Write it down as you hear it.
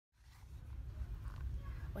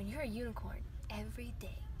when you're a unicorn, every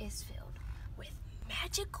day is filled with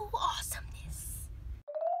magical awesomeness.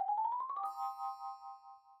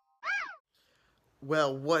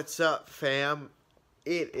 Well, what's up, fam?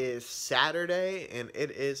 It is Saturday, and it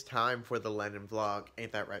is time for the Lennon vlog.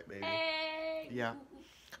 Ain't that right, baby? Hey! Yeah.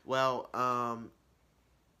 Well,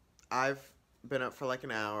 I've been up for like an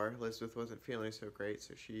hour. Elizabeth wasn't feeling so great,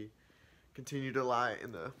 so she continued to lie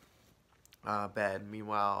in the bed.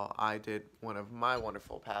 Meanwhile, I did one of my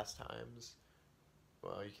wonderful pastimes.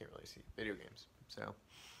 Well, you can't really see video games. So,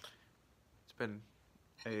 it's been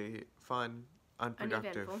a fun,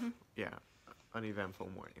 unproductive, uneventful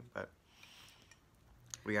morning, but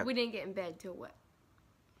we didn't get in bed till what?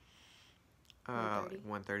 1:30?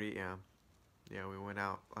 1:30, yeah. Yeah, we went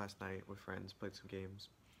out last night with friends, played some games.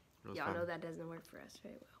 Y'all know that doesn't work for us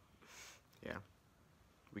very well. Yeah.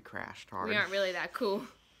 We crashed hard. We aren't really that cool.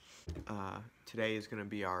 Today is going to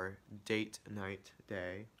be our date night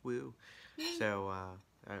day. Woo. So,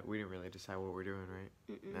 we didn't really decide what we're doing,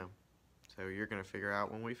 right? No. So you're going to figure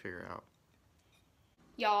out when we figure out.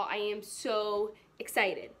 Y'all, I am so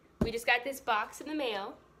excited. We just got this box in the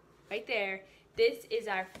mail, right there. This is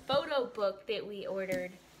our photo book that we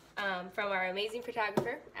ordered from our amazing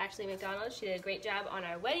photographer, Ashley McDonald. She did a great job on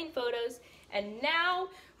our wedding photos. And now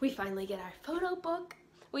we finally get our photo book.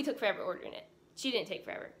 We took forever ordering it. She didn't take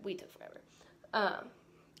forever. We took forever.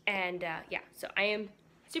 Yeah, so I am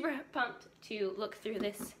super pumped to look through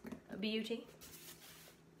this beauty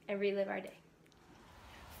and relive our day.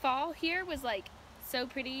 Fall here was like so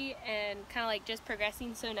pretty and kind of like just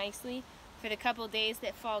progressing so nicely for the couple days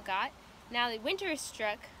that fall got. Now the winter is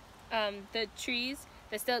struck. The trees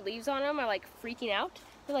that still had leaves on them are like freaking out.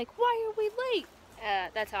 They're like, why are we late?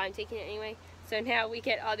 That's how I'm taking it anyway. So now we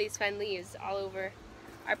get all these fun leaves all over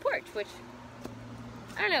our porch, which,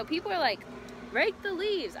 I don't know, people are like, rake the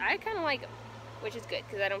leaves. I kind of like them, which is good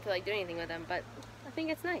because I don't feel like doing anything with them, but I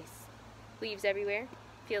think it's nice. Leaves everywhere.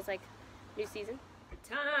 Feels like new season.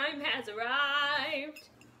 Time has arrived.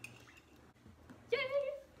 Yay!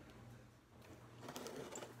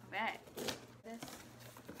 Alright.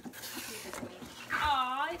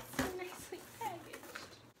 Aw, it's so nicely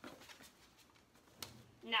packaged.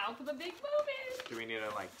 Now for the big moment. Do we need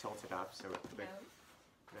to like tilt it up so it's big?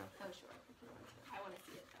 No. Oh, sure. I want to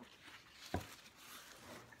see it though.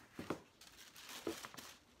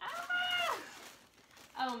 Ah!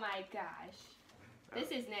 Oh my gosh. This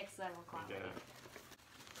is next level quality.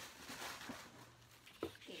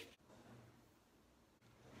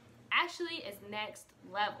 Ashley is next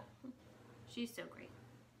level. She's so great.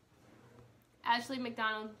 Ashley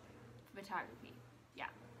McDonald Photography. Yeah.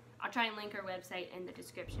 I'll try and link her website in the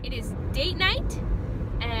description. It is date night,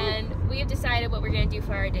 and we have decided what we're going to do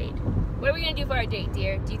for our date. What are we going to do for our date,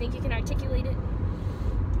 dear? Do you think you can articulate it?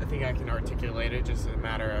 I think I can articulate it, just a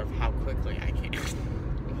matter of how quickly I can.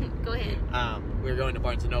 Go ahead. We're going to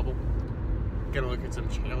Barnes & Noble. Gonna look at some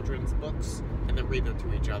children's books, and then read them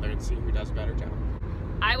to each other and see who does a better job.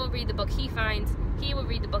 I will read the book he finds, he will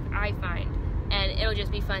read the book I find, and it'll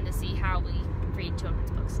just be fun to see how we read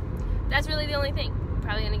children's books. That's really the only thing.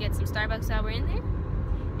 Probably gonna get some Starbucks while we're in there,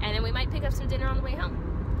 and then we might pick up some dinner on the way home.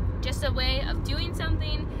 Just a way of doing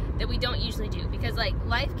something that we don't usually do, because like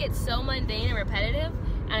life gets so mundane and repetitive,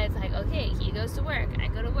 and it's like, okay, he goes to work, I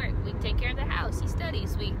go to work, we take care of the house, he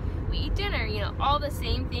studies, we eat dinner, you know, all the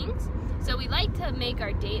same things. So we like to make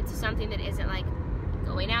our dates something that isn't like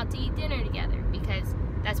going out to eat dinner together, because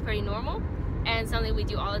that's pretty normal and something we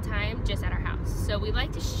do all the time just at our house. So we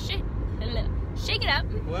like to shake it up.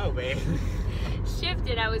 Whoa, babe. Shift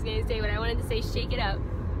it, I was gonna say, but I wanted to say shake it up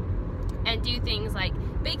and do things like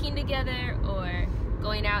baking together or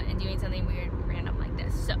going out and doing something weird random like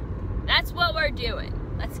this. So that's what we're doing.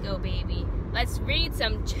 Let's go, baby. Let's read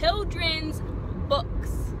some children's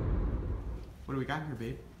books. What do we got here,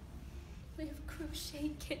 babe? We have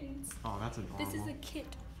crochet kittens. Oh, that's adorable. This is a kit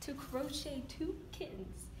to crochet 2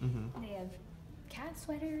 kittens. They have cat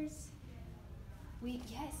sweaters.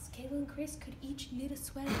 Yes, Kayla and Chris could each knit a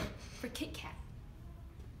sweater for Kit Kat.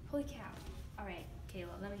 Holy cow. All right,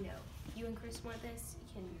 Kayla, let me know. You and Chris want this?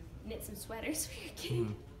 You can knit some sweaters for your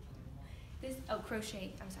kid.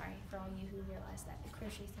 Crochet. I'm sorry for all you who realize that.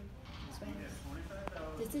 Crochet some sweaters.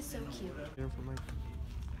 This is so cute.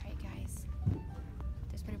 Alright guys,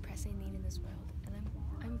 there's been a pressing need in this world, and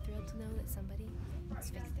I'm thrilled to know that somebody has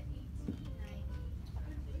fixed it. Okay?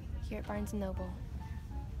 Here at Barnes & Noble,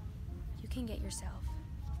 you can get yourself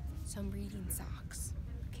some reading socks.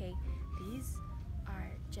 Okay? These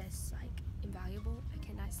are just like invaluable. I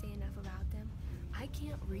cannot say enough about them. I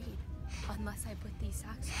can't read unless I put these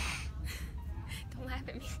socks on. Don't laugh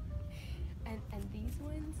at me. And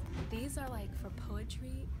these these are like for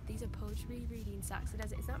poetry. These are poetry reading socks.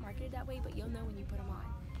 It's not marketed that way, but you'll know when you put them on.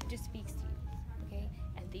 It just speaks to you, okay?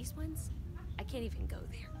 And these ones, I can't even go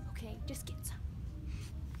there, okay? Just get some.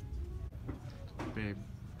 Babe.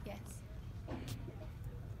 Yes.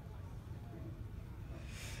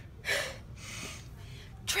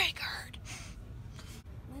 Triggered.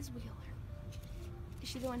 Liz Wheeler. Is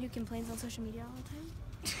she the one who complains on social media all the time?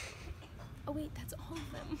 Oh wait, that's all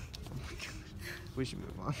of them. Oh my gosh. We should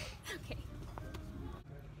move on. Okay.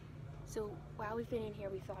 So while we've been in here,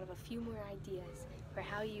 we've thought of a few more ideas for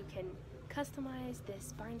how you can customize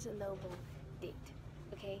this Barnes & Noble date.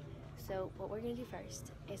 Okay? So what we're gonna do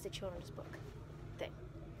first is the children's book thing.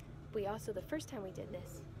 We also, the first time we did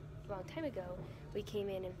this, a long time ago, we came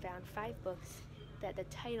in and found 5 books that the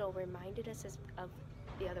title reminded us of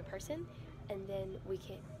the other person, and then we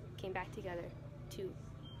came back together to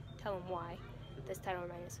tell them why this title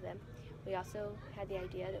reminded us of them. We also had the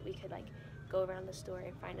idea that we could like go around the store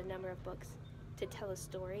and find a number of books to tell a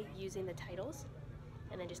story using the titles,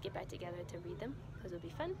 and then just get back together to read them, because it would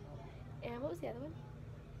be fun. And what was the other one?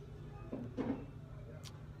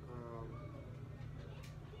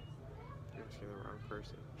 You're asking the wrong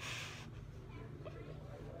person.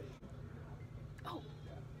 Oh,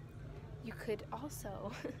 you could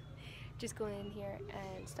also just go in here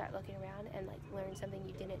and start looking around and like learn something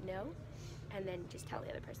you didn't know, and then just tell the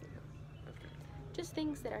other person. Okay. Just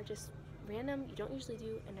things that are just random, you don't usually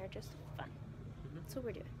do, and are just fun. That's what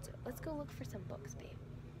we're doing. So let's go look for some books, babe.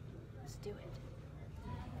 Let's do it.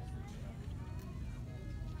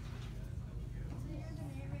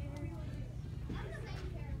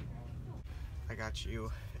 I got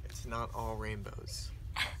you. It's Not All Rainbows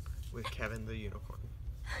with Kevin the Unicorn.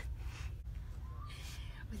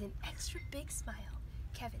 With an extra big smile,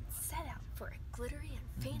 Kevin set out for a glittery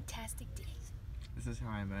and fantastic day. This is how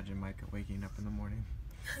I imagine Micah waking up in the morning.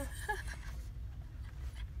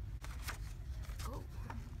 Oh,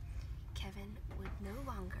 Kevin would no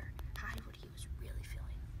longer hide what he was really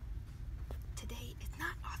feeling. Today is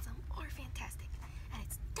not awesome or fantastic, and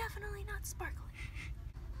it's definitely not sparkling.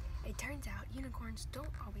 It turns out unicorns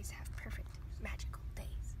don't always have perfect, magical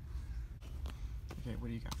days. Okay, what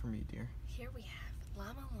do you got for me, dear? Here we have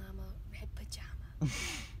Llama Llama Red Pajama.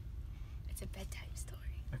 It's a bedtime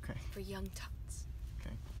story. Okay. For young tots.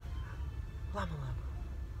 Okay. Llama Llama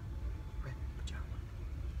Red Pajama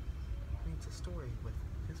reads a story with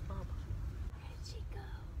his mama. Where'd she go?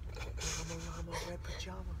 Llama Llama Red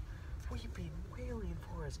Pajama, weeping, wailing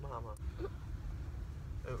for his mama.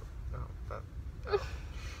 Oh.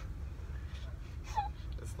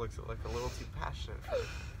 This looks like a little too passionate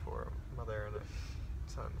for a mother and a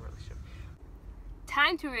son relationship.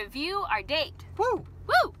 Time to review our date. Woo!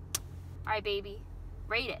 Woo! All right, baby.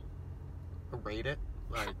 Rate it. Rate it?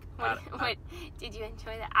 Like, What did you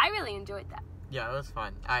enjoy that? I really enjoyed that. Yeah, it was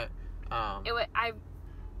fun. I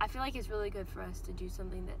feel like it's really good for us to do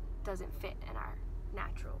something that doesn't fit in our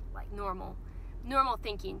natural, like normal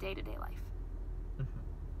thinking day-to-day life.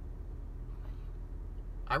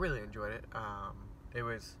 I really enjoyed it. It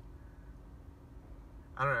was,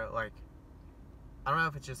 I don't know, like, I don't know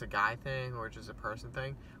if it's just a guy thing or just a person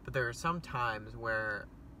thing, but there are some times where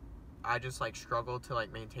I just like struggle to like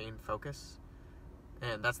maintain focus,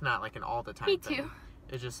 and that's not like an all the time Me thing. too.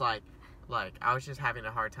 It's just like I was just having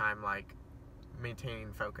a hard time like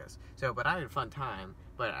maintaining focus. So, but I had a fun time.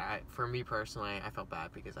 But for me personally, I felt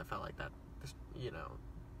bad because I felt like that, you know.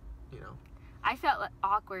 I felt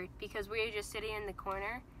awkward because we were just sitting in the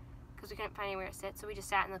corner because we couldn't find anywhere to sit, so we just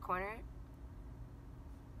sat in the corner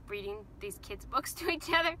reading these kids' books to each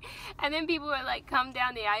other, and then people would like come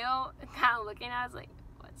down the aisle and kind of looking at us like,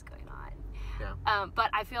 what's going on? Yeah. But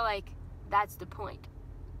I feel like that's the point,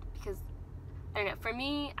 because I don't know, for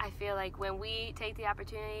me, I feel like when we take the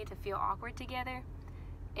opportunity to feel awkward together,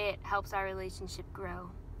 it helps our relationship grow.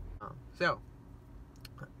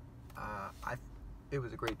 It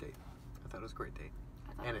was a great date. I thought it was a great date.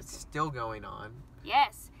 And it's good. still going on.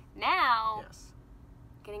 Yes. Now, Yes.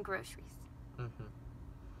 getting groceries. Mm-hmm.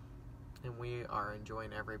 And we are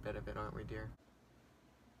enjoying every bit of it, aren't we, dear?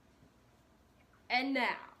 And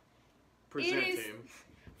now, Presenting. It is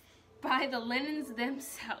by the Lennons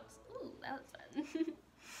themselves. Ooh, that was fun.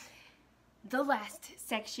 The last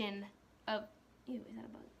section of... Ew, is that a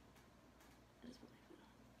bug? I just put my foot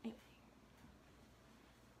on. Anyway.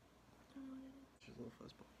 I don't know what it is. She's a little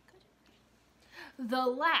fuzzball. The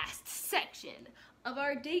last section of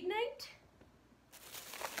our date night.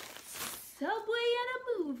 Subway and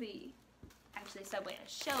a movie. Actually, Subway and a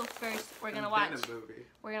show first. We're gonna watch. Then a movie.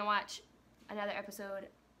 We're gonna watch another episode.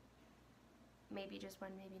 Maybe just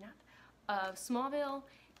one, maybe not. Of Smallville,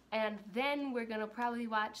 And then we're gonna probably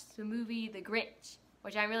watch the movie The Grinch,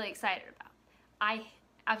 which I'm really excited about. I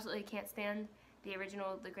absolutely can't stand the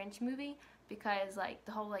original The Grinch movie because like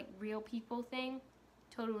the whole like real people thing,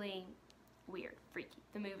 totally weird, freaky.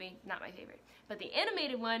 The movie, not my favorite. But the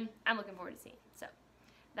animated one, I'm looking forward to seeing. So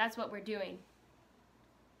that's what we're doing.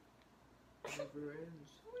 What are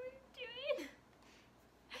you doing?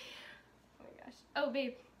 Oh my gosh. Oh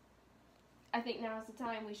babe, I think now's the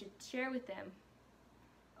time we should share with them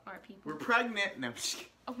our people. We're pregnant. No, I'm just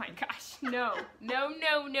kidding. Oh my gosh, no. No,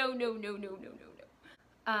 no, no, no, no, no, no, no,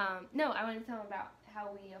 no. No, I want to tell them about how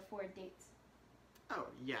we afford dates. Oh,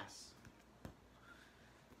 yes.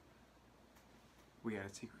 We got a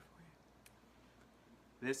secret for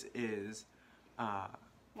you. This is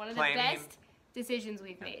one of the best decisions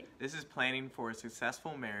we've made. This is planning for a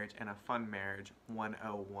successful marriage and a fun marriage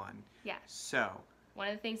 101. Yeah. So, one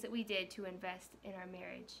of the things that we did to invest in our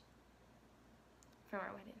marriage from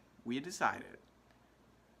our wedding. We decided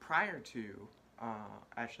prior to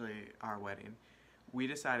actually our wedding, we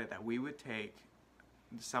decided that we would take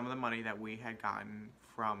some of the money that we had gotten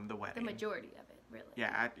from the wedding. The majority of it, really.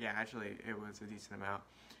 Yeah, actually it was a decent amount.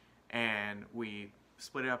 And we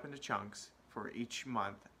split it up into chunks for each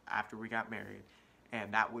month after we got married.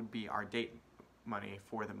 And that would be our date money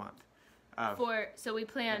for the month. So we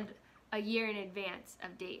planned a year in advance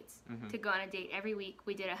of dates to go on a date every week.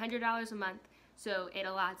 We did $100 a month, so it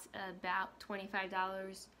allots about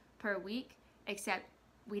 $25 per week, except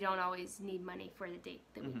we don't always need money for the date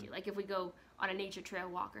that we do. Like if we go on a nature trail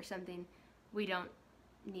walk or something, we don't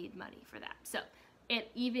need money for that. So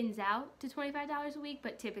it evens out to $25 a week,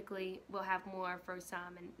 but typically we'll have more for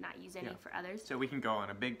some and not use any for others. So we can go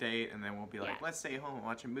on a big date and then we'll be like, let's stay home and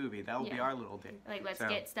watch a movie. That'll be our little date. Like let's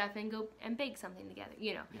get stuff and go and bake something together,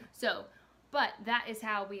 you know. So, but that is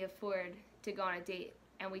how we afford to go on a date,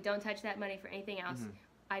 and we don't touch that money for anything else.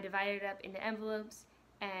 I divided it up into envelopes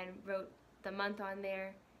and wrote the month on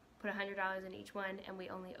there, put $100 in each one, and we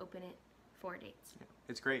only open it for dates. Yeah.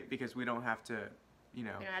 It's great because we don't have to, you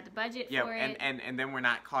know. We don't have to budget for it. And then we're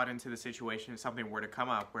not caught into the situation if something were to come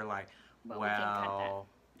up. We're like, we can cut that.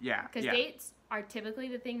 Yeah. Because dates are typically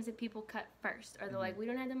the things that people cut first. Or they're like, we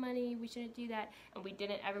don't have the money, we shouldn't do that. And we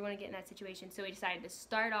didn't ever want to get in that situation. So we decided to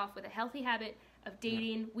start off with a healthy habit of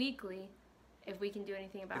dating weekly if we can do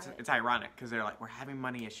anything about it. It's ironic because they're like, we're having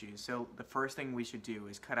money issues. So the first thing we should do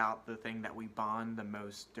is cut out the thing that we bond the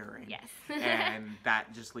most during. Yes. And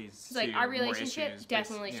that just leads to like our relationship more issues,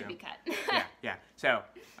 definitely should be cut. yeah. So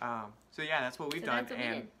yeah, that's what we've done, what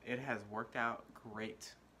and it has worked out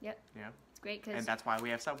great. Yep. Yeah. It's great because. And that's why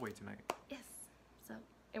we have Subway tonight. Yes. So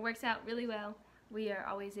it works out really well. We are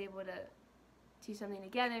always able to do something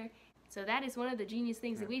together. So that is one of the genius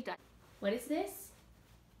things that we've done. What is this?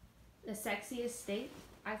 The sexiest state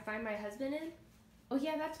I find my husband in? Oh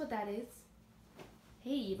yeah, that's what that is.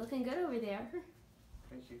 Hey, you looking good over there.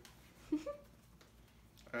 Thank you.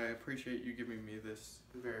 I appreciate you giving me this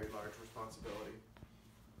very large responsibility.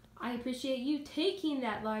 I appreciate you taking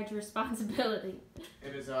that large responsibility.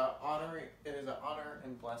 It is an honor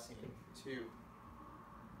and blessing too.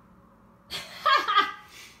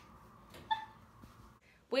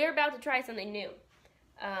 We're about to try something new.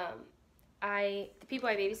 The people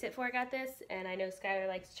I babysit for got this, and I know Skylar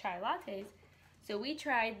likes chai lattes, so we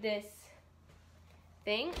tried this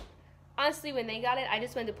thing. Honestly, when they got it, I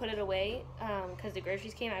just went to put it away because the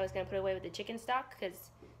groceries came. I was going to put it away with the chicken stock because it's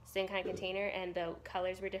the same kind of container, and the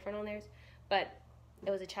colors were different on theirs, but it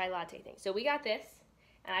was a chai latte thing. So we got this,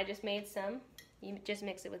 and I just made some. You just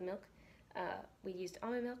mix it with milk. We used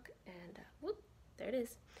almond milk, and whoop, there it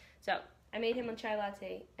is. So I made him a chai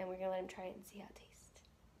latte, and we're going to let him try it and see how it tastes.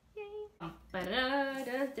 Yay. You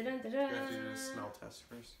have to do a smell test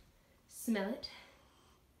first. Smell it.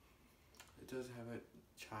 It does have a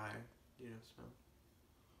chai, smell.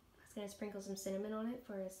 I was going to sprinkle some cinnamon on it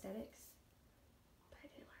for aesthetics, but I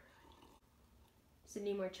didn't want to really. Does it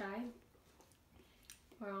need more chai?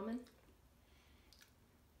 Or almond?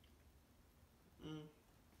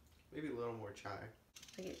 Maybe a little more chai.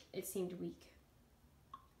 Like it seemed weak.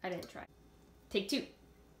 I didn't try. Take two.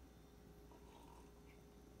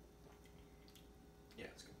 Yeah,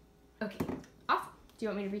 it's good. Okay, awesome. Do you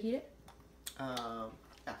want me to reheat it?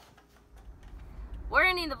 Yeah. We're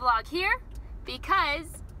ending the vlog here because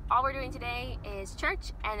all we're doing today is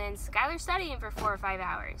church and then Skylar studying for 4 or 5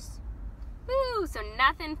 hours. Woo, so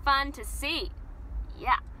nothing fun to see.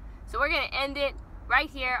 Yeah, so we're gonna end it right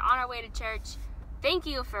here on our way to church. Thank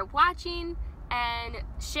you for watching, and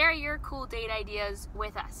share your cool date ideas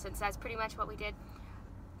with us, since that's pretty much what we did.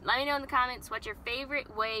 Let me know in the comments what's your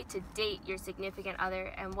favorite way to date your significant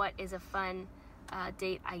other and what is a fun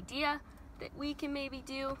date idea that we can maybe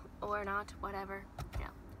do or not, whatever. You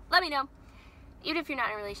know, let me know. Even if you're not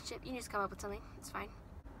in a relationship, you can just come up with something. It's fine.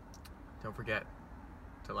 Don't forget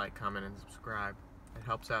to like, comment, and subscribe. It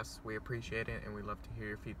helps us. We appreciate it, and we love to hear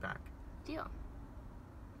your feedback. Deal. Do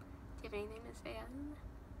you have anything to say?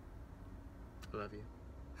 I love you.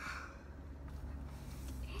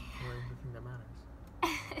 Or anything that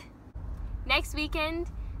matters. Next weekend,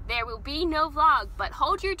 there will be no vlog, but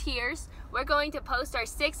hold your tears. We're going to post our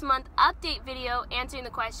 6-month update video answering the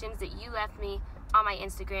questions that you left me on my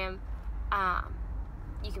Instagram.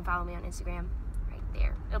 You can follow me on Instagram right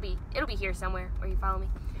there. It'll be here somewhere where you follow me.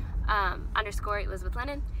 _ Elizabeth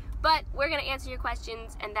Lennon. But we're gonna answer your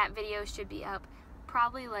questions, and that video should be up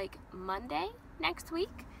probably like Monday next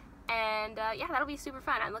week. And yeah, that'll be super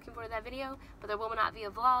fun. I'm looking forward to that video, but there will not be a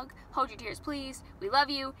vlog. Hold your tears, please. We love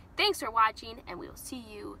you. Thanks for watching, and we will see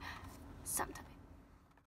you sometime.